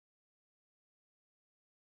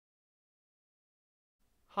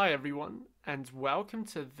Hi everyone, and welcome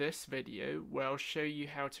to this video where I'll show you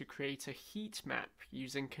how to create a heat map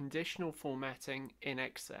using conditional formatting in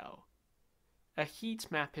Excel. A heat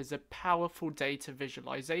map is a powerful data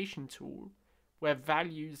visualization tool where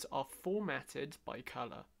values are formatted by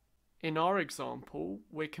color. In our example,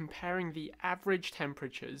 we're comparing the average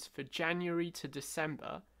temperatures for January to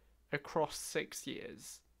December across 6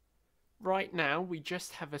 years. Right now, we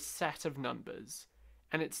just have a set of numbers,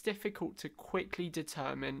 and it's difficult to quickly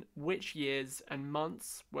determine which years and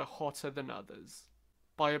months were hotter than others.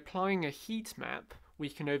 By applying a heat map, we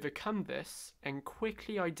can overcome this and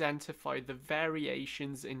quickly identify the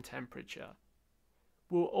variations in temperature.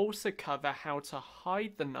 We'll also cover how to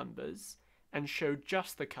hide the numbers and show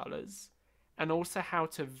just the colors, and also how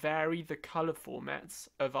to vary the color formats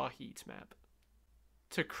of our heat map.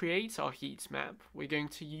 To create our heat map, we're going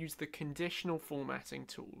to use the conditional formatting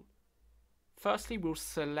tool. Firstly, we'll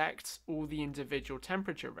select all the individual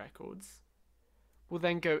temperature records. We'll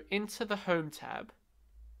then go into the Home tab,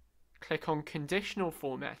 click on Conditional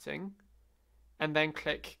Formatting, and then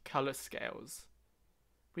click Color Scales.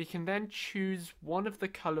 We can then choose one of the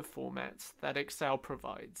color formats that Excel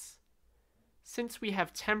provides. Since we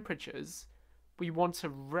have temperatures, we want a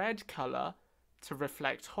red color to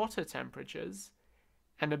reflect hotter temperatures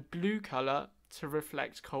and a blue color to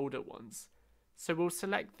reflect colder ones. So we'll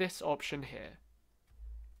select this option here.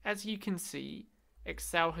 As you can see,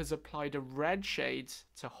 Excel has applied a red shade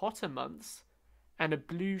to hotter months and a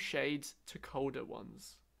blue shade to colder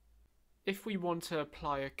ones. If we want to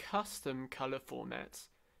apply a custom color format,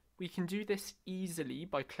 we can do this easily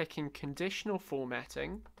by clicking Conditional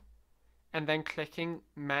Formatting and then clicking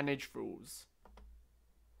Manage Rules.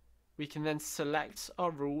 We can then select our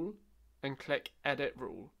rule and click Edit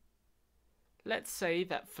Rule. Let's say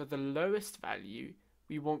that for the lowest value,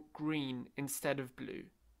 we want green instead of blue.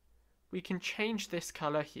 We can change this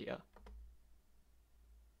color here.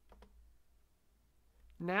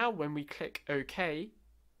 Now when we click OK,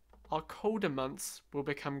 our colder months will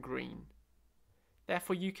become green.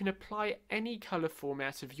 Therefore, you can apply any color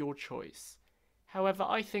format of your choice. However,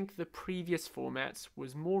 I think the previous format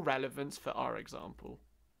was more relevant for our example.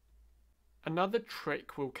 Another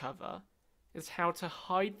trick we'll cover is how to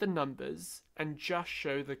hide the numbers and just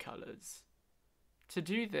show the colors. To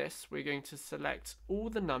do this, we're going to select all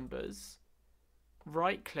the numbers,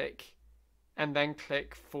 right-click, and then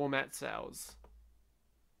click Format Cells.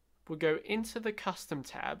 We'll go into the Custom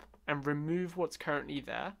tab and remove what's currently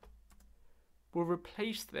there. We'll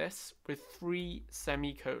replace this with 3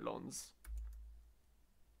 semicolons.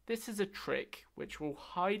 This is a trick which will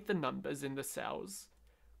hide the numbers in the cells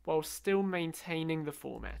while still maintaining the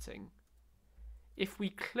formatting. If we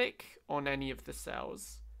click on any of the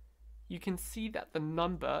cells, you can see that the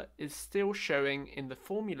number is still showing in the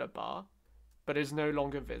formula bar, but is no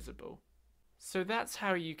longer visible. So that's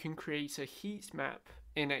how you can create a heat map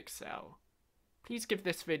in Excel. Please give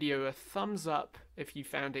this video a thumbs up if you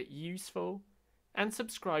found it useful, and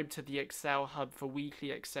subscribe to the Excel Hub for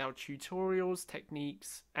weekly Excel tutorials,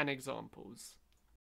 techniques, and examples.